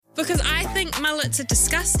because I think mullets are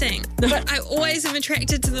disgusting, but I always am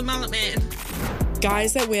attracted to the mullet man.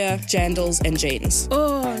 Guys that wear jandals and jeans.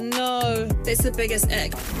 Oh no, that's the biggest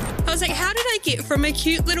ick. I was like, how did I get from a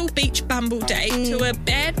cute little beach bumble date to a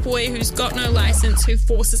bad boy who's got no license who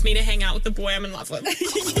forces me to hang out with the boy I'm in love with?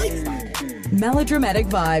 Melodramatic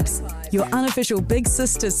Vibes, your unofficial big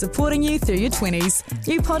sister supporting you through your 20s.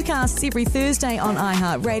 New podcasts every Thursday on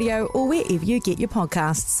iHeartRadio or wherever you get your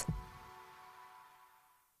podcasts.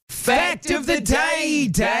 Fact of the day.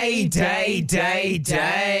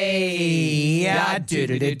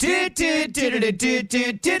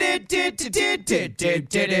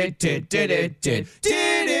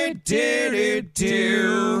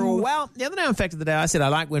 Well, the other day on Fact of the Day, I said I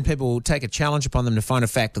like when people take a challenge upon them to find a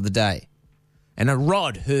fact of the day. And a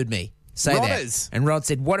Rod heard me say that. And Rod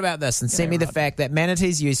said, what about this? And sent me the fact that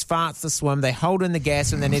manatees use farts to swim. They hold in the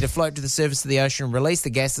gas when they need to float to the surface of the ocean and release the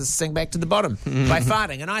gas to sink back to the bottom by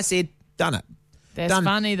farting. And I said, done it. That's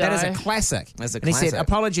funny, though. That is a classic. That's a and he classic. said,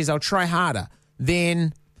 apologies, I'll try harder.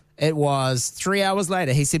 Then it was 3 hours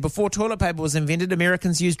later. He said, before toilet paper was invented,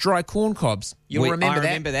 Americans used dry corn cobs. You'll remember that? I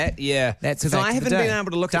remember that, yeah. That's so I haven't been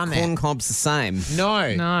able to look at corn cobs the same.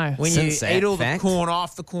 No. When you eat all the corn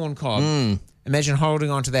off the corn cob, imagine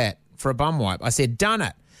holding on to that for a bum wipe. I said, done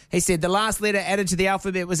it. He said, the last letter added to the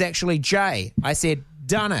alphabet was actually J. I said,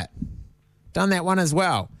 done it. Done that one as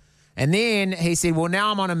well. And then he said, well,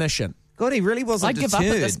 now I'm on a mission. God, he really wasn't I'd give up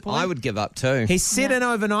at this point. I would give up too. He set in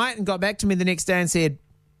overnight and got back to me the next day and said,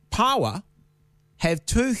 Paua have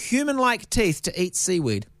 2 human-like teeth to eat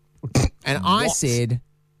seaweed. And I said,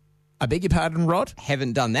 I beg your pardon, Rod?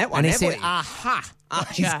 Haven't done that one, And he have said, we? aha.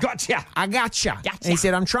 He's gotcha. I gotcha. And he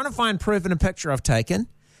said, I'm trying to find proof in a picture I've taken,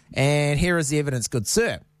 and here is the evidence, good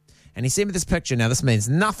sir. And he sent me this picture. Now, this means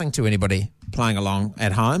nothing to anybody playing along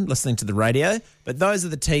at home, listening to the radio, but those are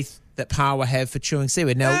the teeth that Paua have for chewing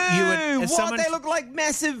seaweed. Now, They look like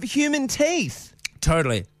massive human teeth.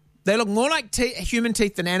 Totally. They look more like human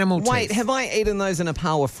teeth than animal teeth. Wait, have I eaten those in a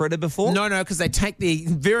Paua fritter before? No, because they take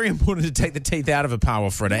very important to take the teeth out of a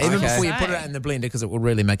Paua fritter, even before you put it in the blender, because it will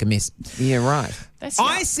really make a mess. Yeah, right.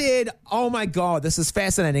 I said, oh my God, this is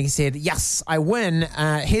fascinating. He said, yes, I win.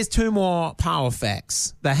 Here's 2 more Paua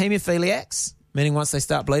facts. They're hemophiliacs, meaning once they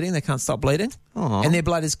start bleeding, they can't stop bleeding. Aww. And their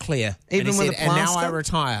blood is clear. Even and with said, a plaster? And now I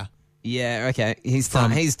retire. Yeah, okay. He's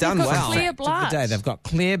done got well. clear Fact of blood. the day, they've got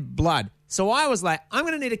clear blood. So I was like, I'm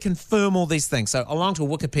going to need to confirm all these things. So along to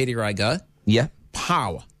Wikipedia I go. Yeah.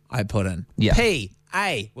 Paua, I put in. Yeah.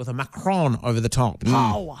 P-A with a Macron over the top.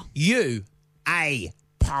 Paua. U-A,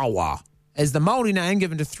 Paua, is the Māori name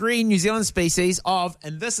given to 3 New Zealand species of,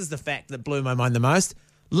 and this is the fact that blew my mind the most,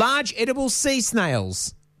 large edible sea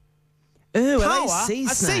snails. Ooh, Paua are they are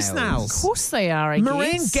sea snails. Of course they are, I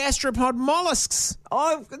Marine guess. gastropod mollusks.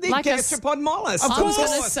 Oh, they're Like a gastropod mollusks. I was going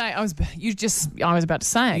to say, I was about to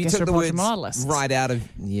say, I You guess took the words mollusks. right out of,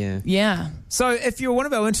 yeah. Yeah. So if you're one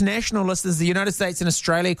of our international listeners, the United States and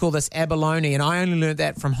Australia call this abalone, and I only learned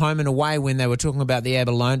that from Home and Away when they were talking about the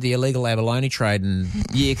abalone, the illegal abalone trade. And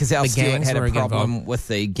Yeah, because our The Stuart gangs had were a problem involved. with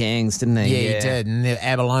the gangs, didn't he? yeah, he did. And the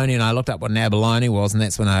abalone, and I looked up what an abalone was, and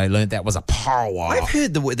that's when I learned that was a Paua. I've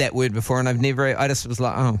heard that word before, and I just was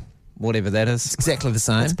like, oh, whatever that is. Exactly the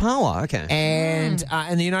same. It's Paua, okay. And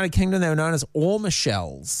in the United Kingdom, they were known as ormer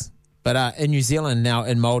shells. But in New Zealand now,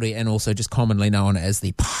 in Māori, and also just commonly known as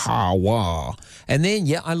the Paua. And then,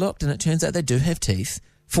 I looked, and it turns out they do have teeth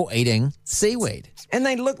for eating seaweed. And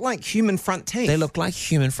they look like human front teeth. They look like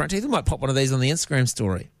human front teeth. We might pop one of these on the Instagram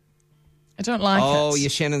story. I don't like it. Oh, yeah,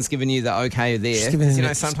 Shannon's giving you the okay there. She's giving 'Cause, you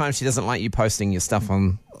the- sometimes she doesn't like you posting your stuff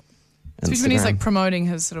on Especially when he's Instagram. like promoting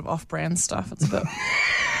his sort of off-brand stuff. It's a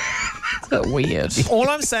bit weird. All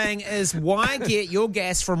I'm saying is, why get your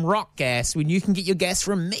gas from Rock Gas when you can get your gas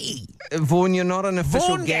from me? Vaughan, you're not an official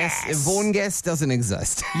Vaughan gas. gas. Vaughan gas doesn't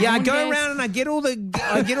exist. Yeah, I Vaughan go gas. around and I get all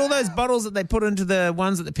those bottles that they put into the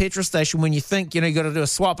ones at the petrol station when you think, you got to do a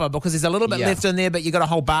swapper because there's a little bit Yeah. left in there, but you got a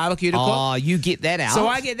whole barbecue to cook. Oh, you get that out. So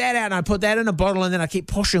I get that out and I put that in a bottle and then I keep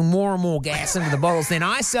pushing more and more gas into the bottles. Then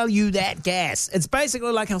I sell you that gas. It's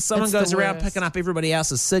basically like how someone It's the goes around worst. picking up everybody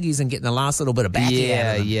else's ciggies and getting the last little bit of back out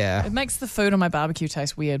Yeah, of them. yeah. It makes the food on my barbecue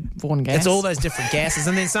taste weird. Vaughan gas. It's all those different gases.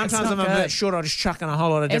 And then sometimes not I'm a bit good. short, I'll just chuck in a whole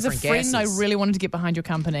lot of As a different friend, gases. I really wanted to get behind your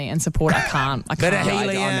company and support. I can't. Bit of I know.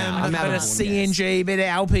 helium, I'm a out bit of of Vaughan CNG, bit of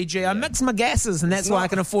LPG. I mix my gases, and that's why I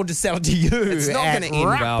can afford to sell it to you It's not at gonna end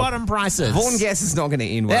rock well. bottom prices. Vaughan gas is not going to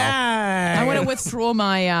end well. Yeah. I want to withdraw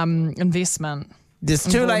my investment. It's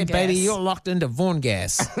too Vaughan late, baby. gas. You're locked into Vaughan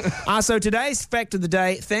gas. So today's fact of the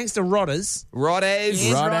day, thanks to Rodders. Rodders.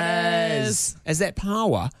 Yes. Rodders. As that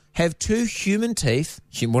Paua have 2 human teeth.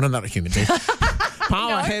 Well, not human teeth.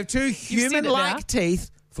 Paua have 2 said it human-like now.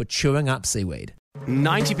 teeth for chewing up seaweed.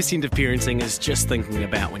 90% of parenting is just thinking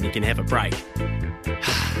about when you can have a break.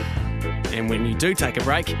 And when you do take a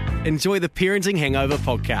break, enjoy the Parenting Hangover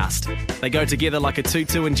podcast. They go together like a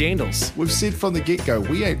tutu and jandals. We've said from the get-go,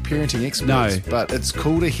 we ain't parenting experts, but it's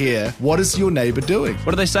cool to hear, what is your neighbour doing?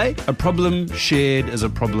 What do they say? A problem shared is a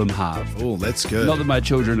problem halved. Oh, that's good. Not that my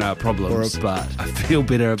children are problems, but I feel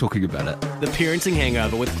better talking about it. The Parenting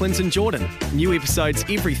Hangover with Clinton Jordan. New episodes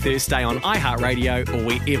every Thursday on iHeartRadio or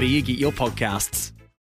wherever you get your podcasts.